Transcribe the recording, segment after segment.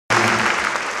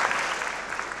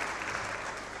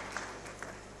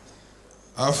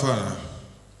Alpha.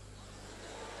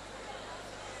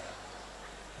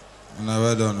 I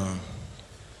never don't know.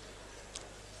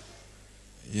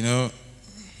 You know,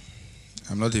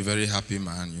 I'm not a very happy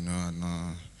man, you know. I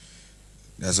know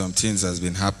there are some things that's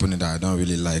been happening that I don't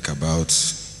really like about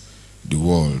the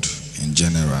world in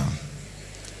general.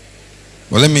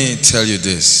 But let me tell you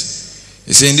this.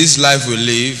 You see, in this life we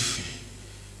live,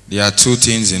 there are two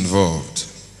things involved.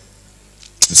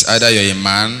 It's either you're a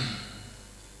man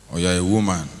or you're a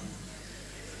woman.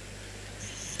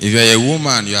 If you're a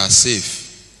woman, you are safe.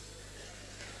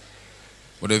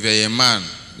 But if you're a man,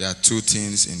 there are two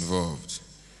things involved.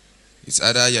 It's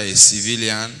either you're a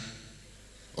civilian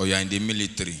or you're in the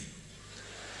military.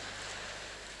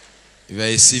 If you're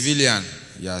a civilian,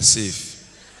 you are safe.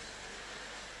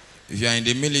 If you're in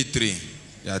the military,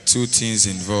 there are two things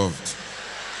involved.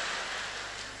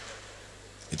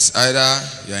 It's either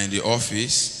you're in the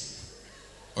office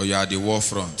or you're at the war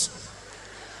front.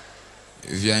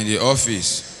 If you're in the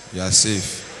office, you are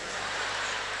safe.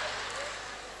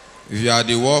 If you're at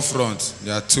the war front,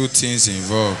 there are two things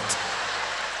involved.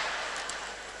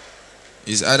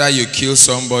 It's either you kill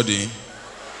somebody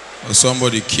or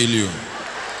somebody kill you.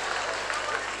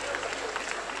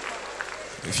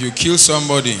 If you kill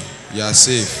somebody, you are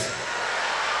safe.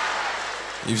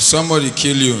 If somebody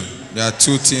kill you, there are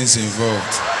two things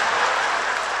involved.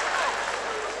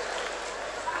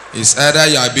 It's either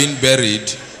you are being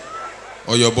buried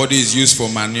or your body is used for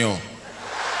manure.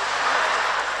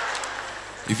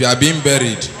 If you are being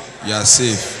buried, you are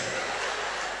safe.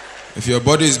 If your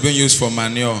body is being used for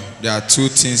manure, there are two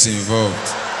things involved.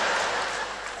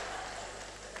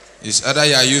 It's either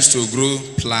you are used to grow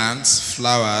plants,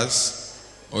 flowers,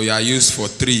 or you are used for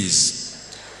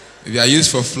trees. If you are used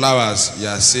for flowers, you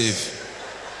are safe.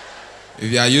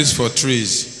 If you are used for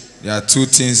trees, there are two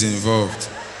things involved.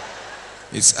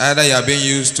 It's either you are being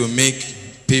used to make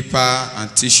paper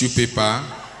and tissue paper,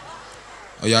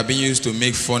 or you are being used to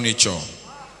make furniture.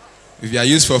 If you are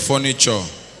used for furniture,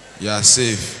 you are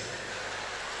safe.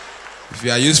 If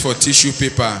you are used for tissue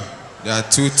paper, there are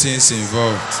two things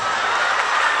involved.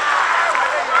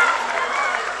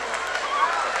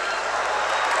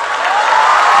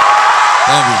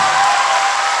 Thank you.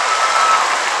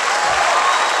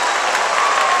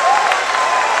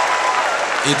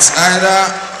 It's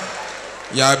either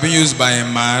you are being used by a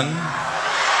man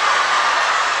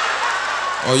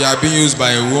or you are being used by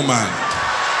a woman.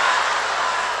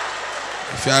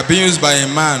 If you are being used by a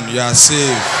man, you are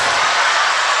safe.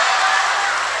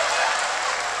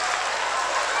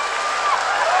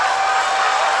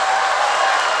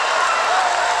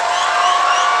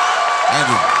 Thank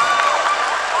you.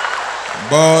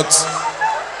 But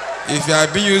if you are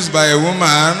being used by a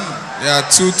woman, there are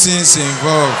two things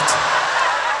involved.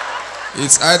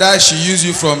 It's either she uses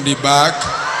you from the back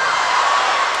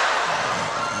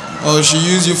or she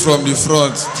uses you from the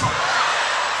front.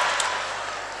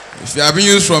 If you are being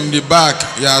used from the back,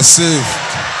 you are safe.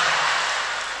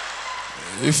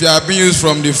 If you are being used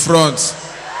from the front,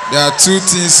 there are two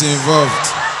things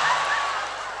involved.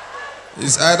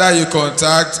 It's either you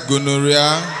contact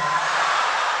gonorrhea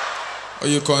or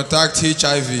you contact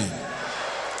HIV.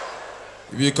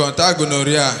 If you contact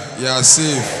gonorrhea, you are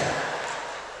safe.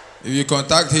 If you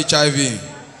contact HIV,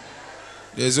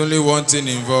 there's only one thing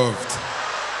involved.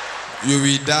 You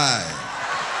will die.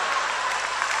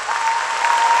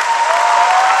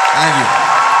 Thank you.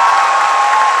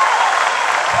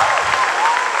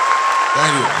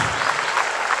 Thank you.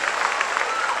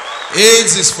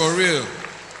 AIDS is for real.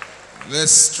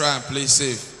 Let's try and play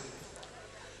safe.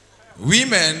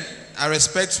 Women, I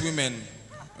respect women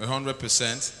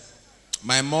 100%.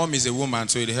 My mom is a woman,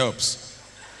 so it helps.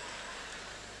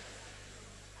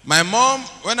 My mom,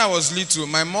 when I was little,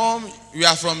 we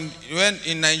are from, when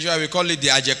in Nigeria we call it the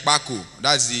Ajekpaku.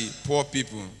 That's the poor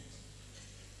people.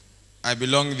 I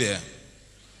belong there.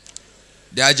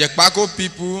 The Ajekpaku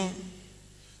people,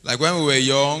 like when we were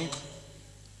young,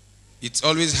 it's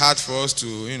always hard for us to,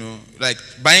 like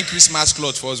buying Christmas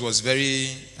clothes for us was very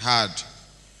hard.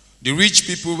 The rich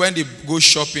people, when they go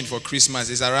shopping for Christmas,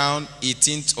 it's around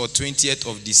 18th or 20th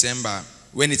of December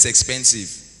when it's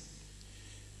expensive.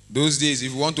 Those days,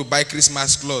 if you want to buy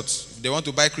Christmas clothes, if they want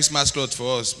to buy Christmas clothes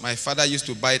for us, my father used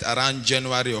to buy it around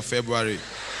January or February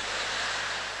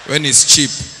when it's cheap.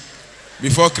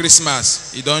 Before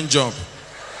Christmas, he don't jump.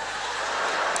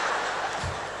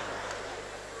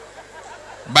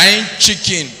 Buying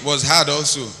chicken was hard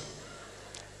also.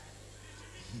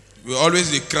 We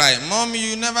always cry, "Mommy,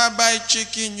 you never buy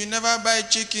chicken, you never buy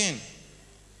chicken."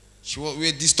 We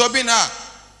were disturbing her.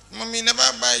 "Mommy,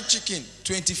 never buy chicken."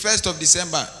 21st of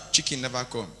December, chicken. chicken never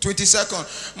come.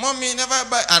 22nd, mommy never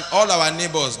buy, and all our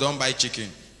neighbors don't buy chicken.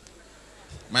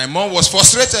 My mom was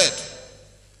frustrated.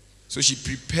 So she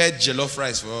prepared jollof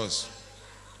rice for us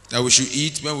that we should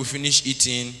eat. When we finish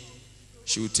eating,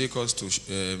 she would take us to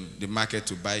the market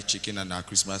to buy chicken and our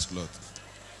Christmas cloth.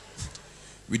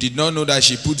 We did not know that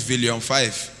she put Valium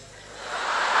 5.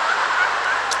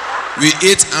 We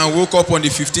ate and woke up on the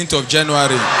 15th of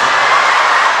January.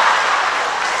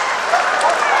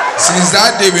 Since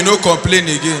that day, we no complain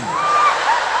again.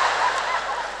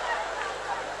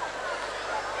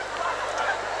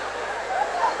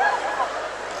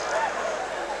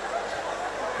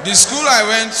 The school I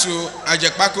went to,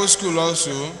 Ajekpako School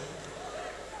also,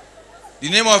 the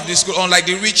name of the school, unlike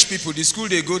the rich people, the school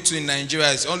they go to in Nigeria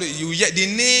is only, the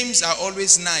names are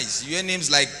always nice. You hear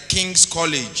names like King's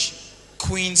College,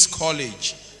 Queen's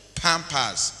College,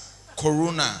 Pampers,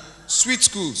 Corona, sweet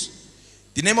schools.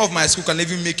 The name of my school can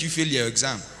even make you fail your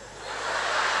exam.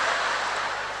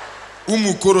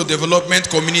 Umukoro Development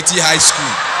Community High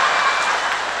School.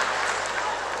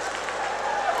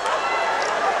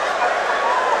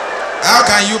 How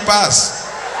can you pass?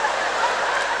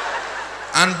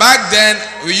 And back then,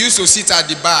 we used to sit at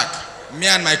the back. Me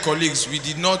and my colleagues, we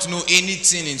did not know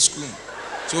anything in school.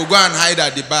 So we go and hide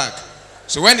at the back.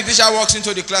 So when the teacher walks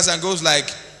into the class and goes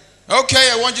like,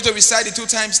 okay, I want you to recite the 2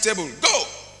 times table. Go!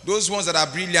 Those ones that are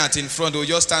brilliant in front, they'll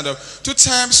just stand up. 2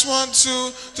 times 1,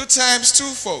 2, 2 times 2,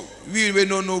 4. We will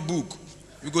know no book.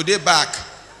 We go there back.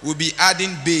 We'll be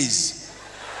adding bass.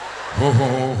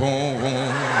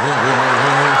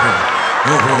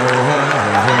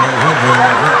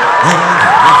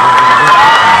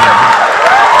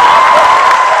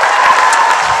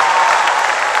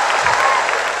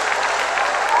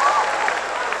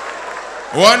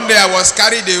 One day I was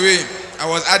carried away. I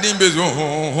was adding bass.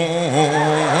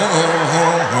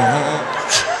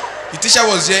 The teacher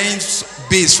was hearing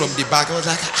bass from the back. I was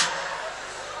like, ah.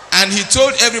 And he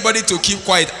told everybody to keep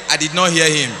quiet. I did not hear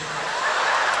him.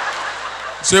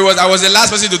 So I was the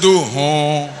last person to do.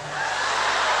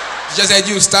 He just said,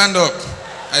 you stand up.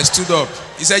 I stood up.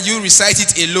 He said, you recite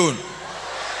it alone.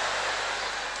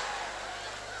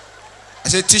 I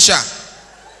said, teacher,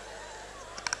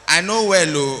 I know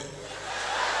well, oh.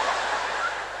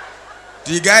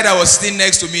 The guy that was sitting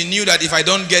next to me knew that if I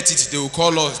don't get it, they will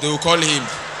call us. They will call him.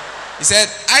 He said,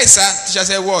 "Aye, sir." Teacher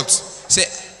said, "What?" He said,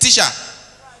 "Teacher,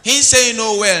 he say you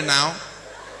know well now.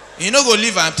 You know go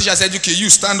leave him." Teacher said, "Okay, you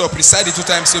stand up, recite the 2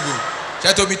 times table."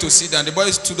 Teacher told me to sit down. The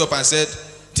boy stood up and said,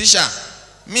 "Teacher,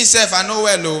 me self I know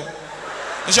well, oh."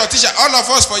 He said, "Teacher, all of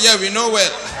us for here we know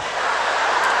well."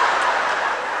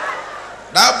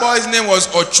 That boy's name was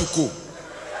Ochuko.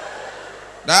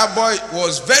 That boy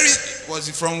was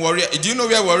from Warrior. Do you know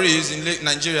where Warrior is in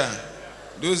Nigeria?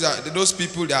 Those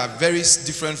people that are very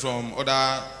different from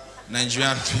other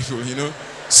Nigerian people, you know.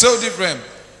 So different.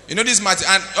 You know,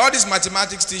 and all these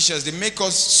mathematics teachers, they make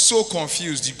us so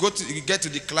confused. You get to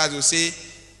the class, they'll say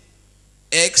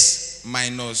x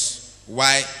minus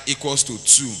y equals to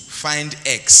 2. Find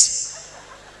x.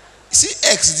 You see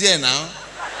x there now?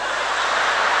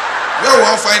 Where we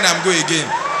won't find them, go again.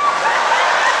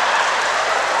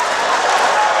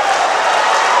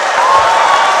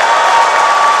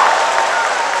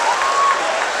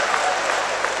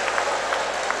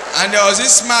 And there was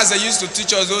this maths they used to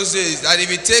teach us those days, that if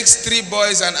it takes 3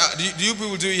 boys and do you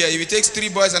people do here? If it takes 3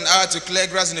 boys an hour to clear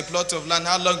grass in a plot of land,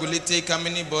 how long will it take? How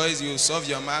many boys? You solve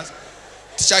your maths.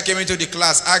 Teacher came into the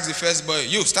class, asked the first boy,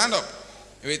 "You stand up.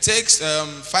 If it takes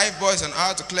 5 boys an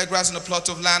hour to clear grass in a plot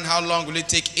of land, how long will it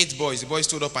take 8 boys? The boy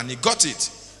stood up and he got it.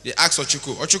 They asked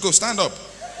Ochuko, "Ochuko, stand up.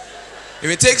 If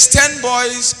it takes 10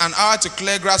 boys an hour to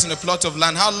clear grass in a plot of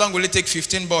land, how long will it take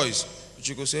 15 boys?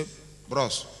 Ochuko said,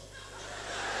 "Bros.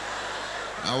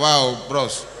 Now, wow,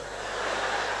 bros.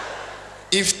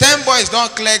 If 10 boys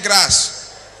don't clear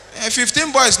grass,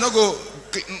 15 boys no go,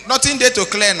 nothing there to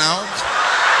clear now.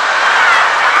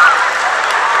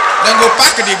 Then go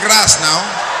pack the grass now."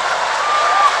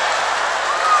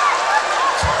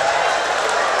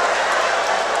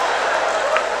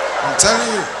 I'm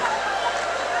telling you.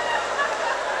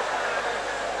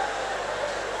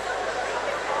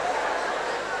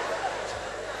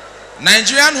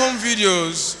 Nigerian home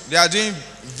videos, they are doing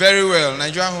very well.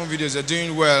 Nigerian home videos are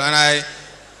doing well. And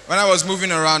when I was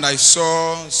moving around, I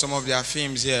saw some of their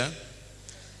films here.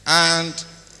 And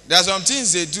there are some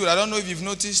things they do. I don't know if you've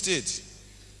noticed it.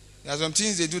 There are some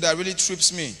things they do that really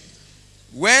trips me.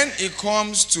 When it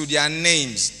comes to their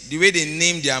names, the way they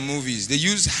name their movies, they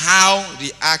use how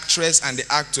the actress and the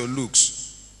actor looks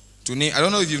to name. I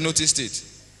don't know if you've noticed it.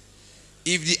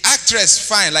 If the actress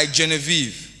fine, like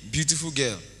Genevieve, beautiful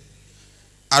girl,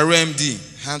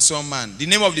 RMD, handsome man. The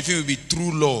name of the film will be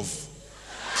True Love.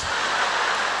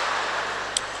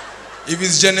 If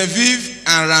it's Genevieve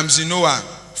and Ramsey Noah,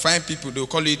 fine people, they'll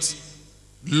call it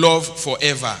Love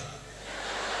Forever.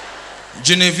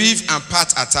 Genevieve and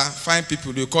Pat Atta, fine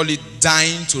people, they'll call it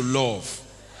Dying to Love.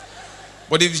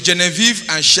 But if it's Genevieve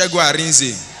and Shego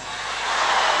Arinze,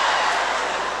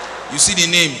 you see the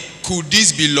name, Could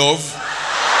This Be Love?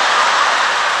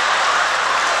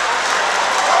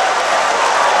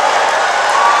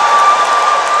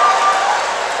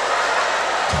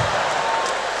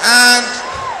 And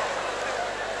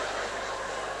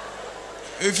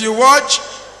if you watch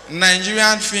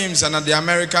Nigerian films and the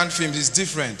American films, it's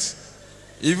different.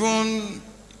 Even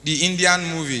the Indian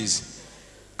movies.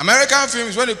 American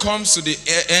films, when it comes to the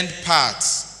end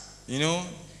parts, you know,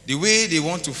 the way they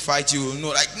want to fight you,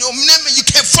 like, no, you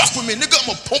can't fuck with me, nigga, I'm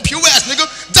gonna pump your ass, nigga,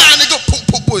 die, nigga,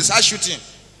 pump, start shooting.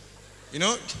 You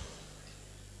know?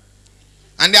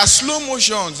 And there are slow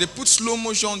motions. They put slow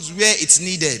motions where it's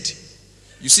needed.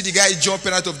 You see the guy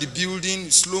jumping out of the building,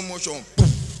 slow motion.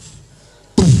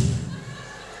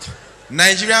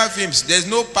 Nigerian films, there's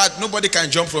no part, nobody can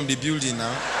jump from the building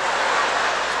now.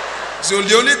 So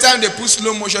the only time they put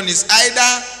slow motion is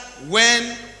either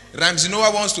when Ramsey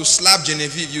Noah wants to slap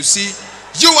Genevieve. You see,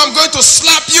 I'm going to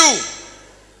slap you.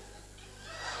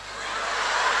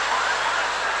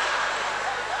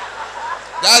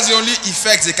 That's the only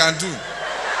effect they can do.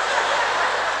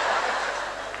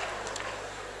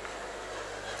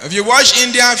 If you watch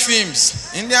Indian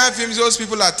films, those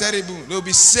people are terrible. They'll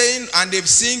be saying, and they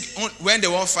sing, when they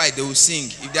won't fight, they will sing.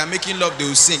 If they are making love, they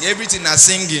will sing. Everything are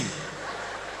singing.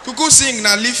 Kuku sing,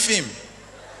 now leave him.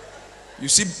 You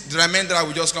see, Dramendra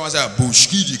will just come and say,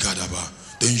 Bushkidi Kadaba.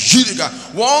 Then Jidika.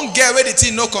 One girl where the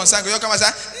thing no concern, you come and say,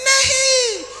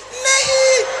 Nahi.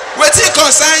 Where it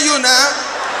concern you now?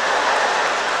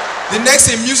 The next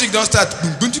thing, music don't start.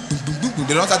 Boom, boom, boom, boom, boom, boom.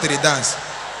 They don't start to the dance.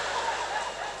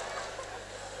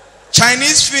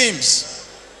 Chinese films,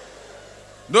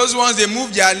 those ones, they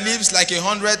move their lips like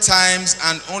 100 times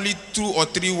and only 2 or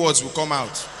 3 words will come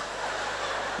out.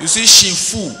 You see Shin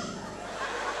Fu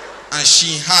and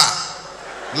Shin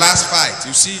Ha, last fight.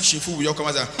 You see Shin Fu will come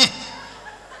out and say,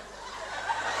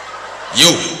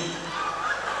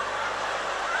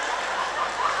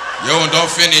 Yo, don't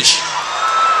finish.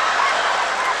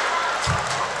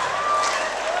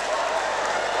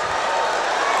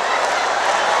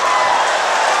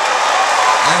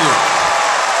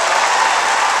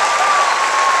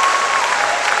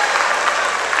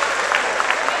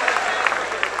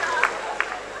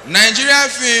 Nigerian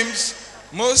films,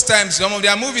 most times, some of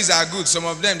their movies are good, some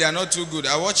of them, they are not too good.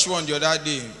 I watched one the other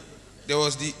day. There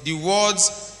was the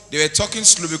words, they were talking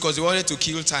slow because they wanted to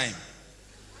kill time.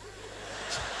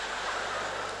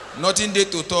 Nothing there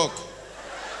to talk.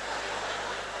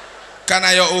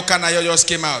 Kanayo just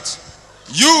came out.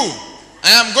 I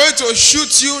am going to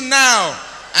shoot you now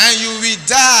and you will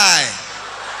die.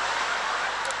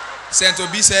 Saint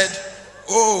Obi said,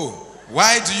 oh,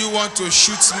 why do you want to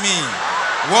shoot me?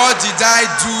 What did I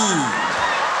do?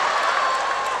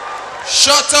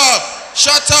 Shut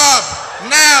up,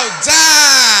 now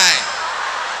die.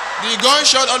 The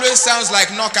gunshot always sounds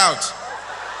like knockout.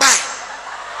 Bah,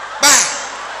 bah,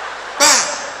 bah.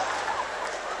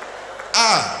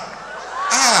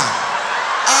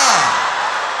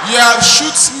 You have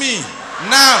shot me,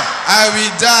 now I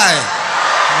will die.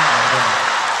 Oh my God.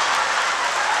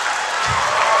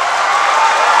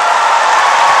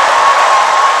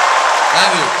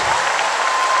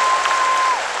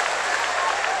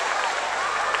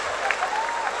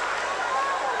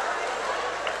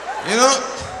 You know,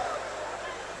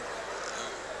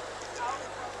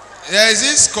 there is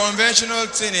this conventional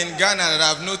thing in Ghana that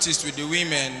I've noticed with the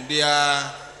women. They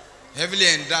are heavily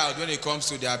endowed when it comes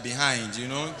to their behind, you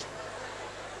know.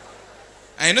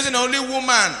 And you know, the only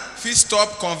woman feel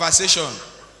stop conversation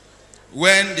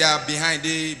when they are behind,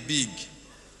 they big.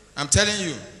 I'm telling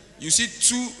you, you see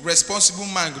 2 responsible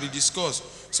men going to discuss.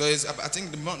 So I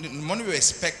think the money we're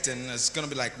expecting is going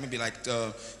to be like maybe like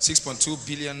 6.2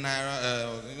 billion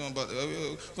naira, you know, but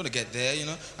we're going to get there, you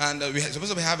know. And we're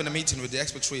supposed to be having a meeting with the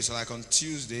expatriates like on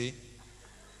Tuesday.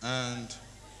 And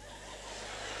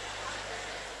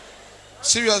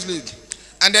seriously,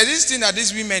 and there's this thing that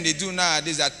these women, they do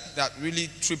nowadays that really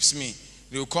trips me.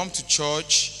 They will come to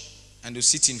church and they'll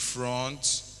sit in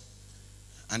front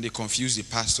and they confuse the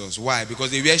pastors. Why?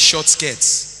 Because they wear short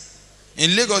skirts.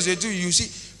 In Lagos, they do. You see,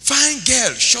 fine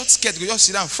girl, short skirt, you just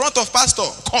sit down in front of pastor,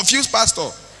 confused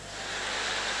pastor.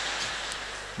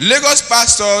 Lagos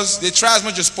pastors, they try as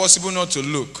much as possible not to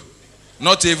look.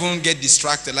 Not to even get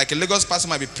distracted. Like a Lagos pastor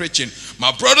might be preaching,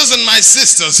 my brothers and my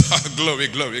sisters, glory,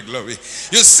 glory, glory.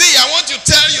 You see, I want to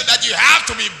tell you that you have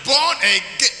to be born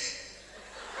again.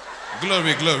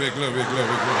 Glory, glory, glory,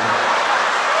 glory, glory.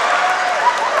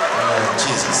 Oh,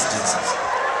 Jesus, Jesus.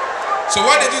 So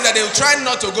what they do is that they will try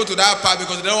not to go to that part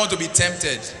because they don't want to be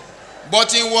tempted.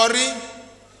 But in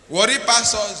worry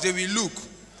pastors, they will look.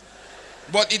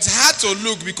 But it's hard to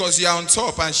look because you are on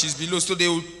top and she's below. So they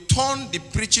will turn the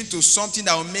preaching to something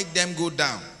that will make them go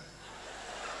down.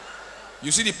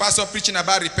 You see the pastor preaching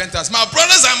about repentance. My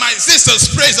brothers and my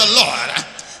sisters, praise the Lord.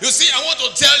 You see, I want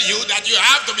to tell you that you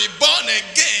have to be born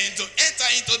again to enter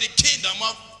into the kingdom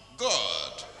of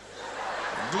God.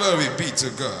 Glory be to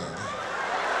God.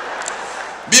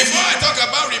 Before I talk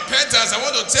about repentance, I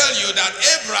want to tell you that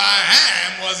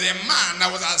Abraham was a man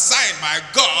that was assigned by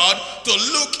God to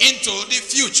look into the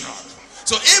future.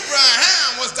 So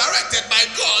Abraham was directed by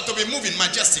God to be moving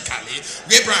majestically.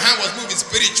 Abraham was moving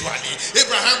spiritually.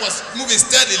 Abraham was moving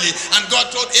steadily. And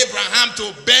God told Abraham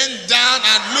to bend down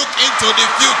and look into the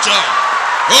future.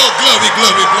 Oh, glory,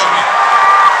 glory, glory.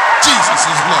 Jesus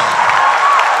is Lord.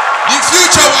 The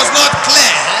future was not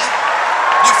clear.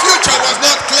 The future was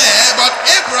not clear, but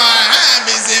Abraham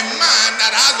is a man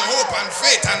that has hope and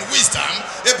faith and wisdom.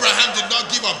 Abraham did not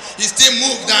give up. He still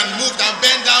moved and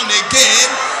bent down again.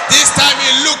 This time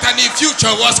he looked and the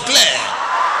future was clear.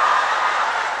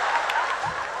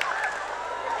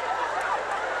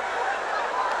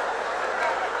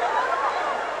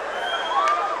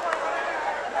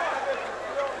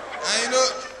 And you know,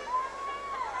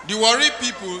 the worry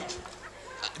people,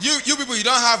 you people, you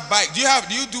don't have bike. Do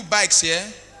you do bikes here?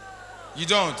 You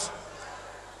don't.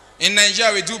 In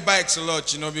Nigeria, we do bikes a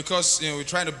lot, you know, because we're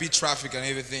trying to beat traffic and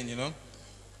everything, you know.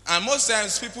 And most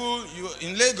times, people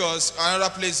in Lagos or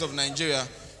another place of Nigeria,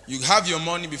 you have your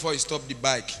money before you stop the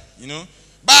bike, you know.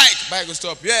 Bike will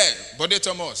stop. Yeah, Bode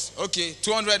Thomas. Okay,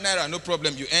 200 naira, no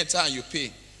problem. You enter and you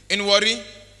pay. In Warri,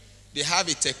 they have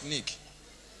a technique.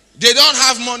 They don't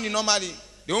have money normally.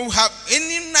 They don't have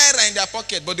any naira in their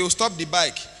pocket, but they will stop the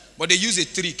bike. But they use a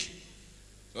trick.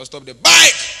 They'll stop the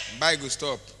bike. Bike will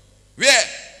stop. Where?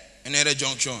 Another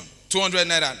junction. 200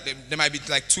 naira. There might be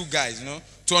like two guys, you know.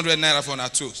 200 naira for our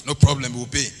toes. No problem, we'll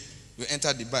pay. We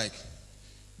enter the bike.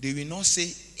 They will not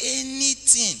say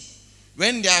anything.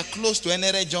 When they are close to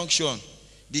another junction,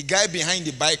 the guy behind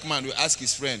the bike man will ask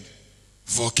his friend,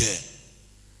 Voke,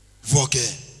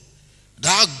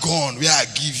 that gun where I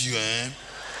give you,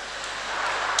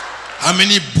 how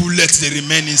many bullets they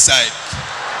remain inside?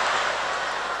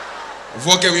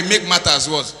 Voke, we make matters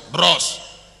worse. Bros,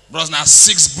 now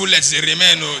 6 bullets they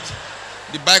remain.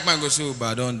 The bike man goes, oh, but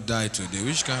I don't die today.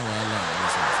 Which kind of alarm?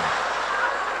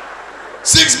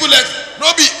 6 bullets.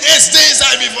 No be 8 stay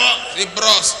inside before. Say,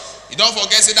 bros, you don't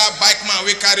forget, say that bike man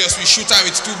we carry us, we shoot her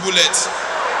with 2 bullets.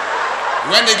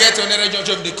 When they get to another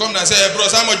junction, they come and say, hey,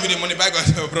 bros, how much be the money? Bike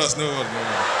goes, oh, bros, no,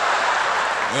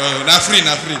 not free.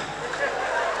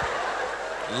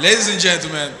 Ladies and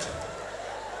gentlemen,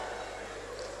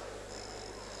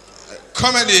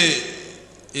 comedy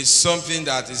is something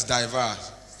that is diverse.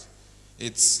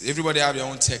 It's everybody have their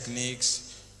own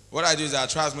techniques. What I do is I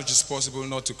try as much as possible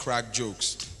not to crack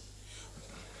jokes.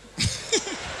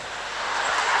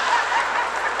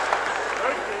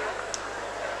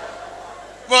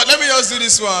 But let me just do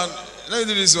this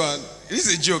one. This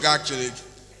is a joke actually.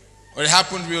 But it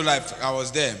happened real life. I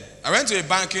was there. I went to a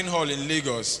banking hall in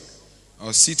Lagos. I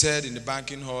was seated in the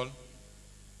banking hall.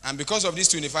 And because of this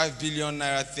 25 billion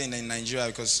naira thing in Nigeria,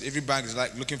 because every bank is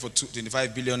like looking for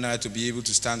 25 billion naira to be able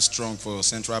to stand strong for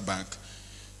central bank.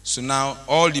 So now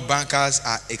all the bankers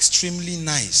are extremely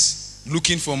nice,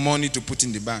 looking for money to put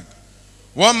in the bank.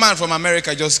 One man from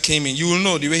America just came in. You will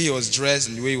know the way he was dressed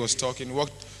and the way he was talking. He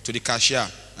walked to the cashier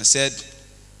and said,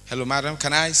 hello, madam,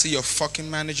 can I see your fucking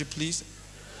manager, please?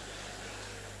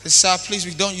 He said, sir, please,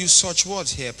 we don't use such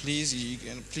words here, please.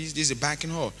 Please, this is a banking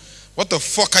hall. What the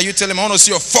fuck are you telling me? I want to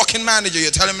see your fucking manager.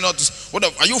 You're telling me not to.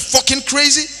 Are you fucking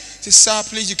crazy? He said, sir,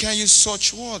 please, you can't use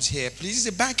such words here, please.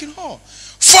 It's a banking hall.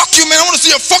 Fuck you, man. I want to see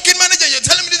your fucking manager. You're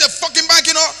telling me this is a fucking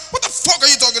banking hall? What the fuck are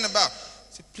you talking about?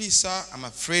 He said, please, sir, I'm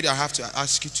afraid I have to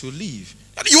ask you to leave.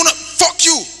 You want to? Fuck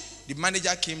you. The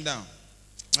manager came down.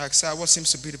 Like, sir, what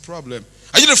seems to be the problem?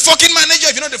 Are you the fucking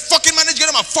manager? If you're not the fucking manager, get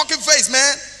on my fucking face,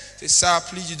 man. He said, sir,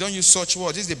 please, you don't use such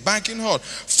words. This is the banking hall.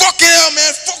 Fucking hell,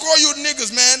 man. Fuck all you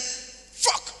niggas, man.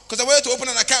 Fuck. Because I wanted to open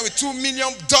an account with $2 million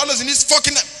in this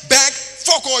fucking bank.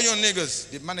 Fuck all your niggas.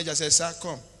 The manager said, sir,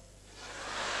 come.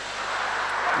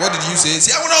 What did you say?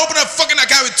 See, I want to open a fucking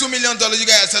account with $2 million. You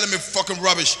guys are telling me fucking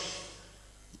rubbish.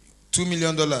 $2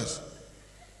 million.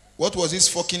 What was this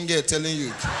fucking girl telling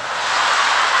you?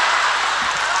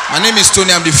 My name is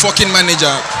Tony. I'm the fucking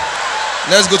manager.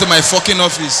 Let's go to my fucking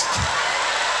office.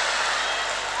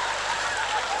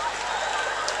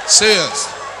 Serious.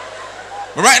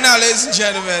 But right now, ladies and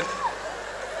gentlemen,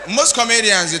 most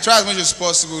comedians, they try as much as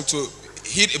possible to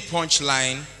hit a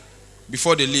punchline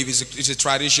before they leave. It's a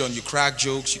tradition. You crack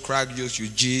jokes, you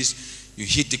gist, you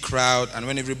hit the crowd, and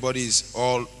when everybody is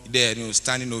all there,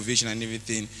 standing ovation and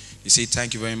everything, you say,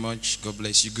 thank you very much, God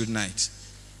bless you, good night.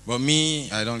 But me,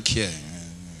 I don't care.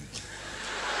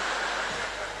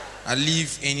 I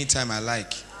leave anytime I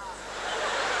like.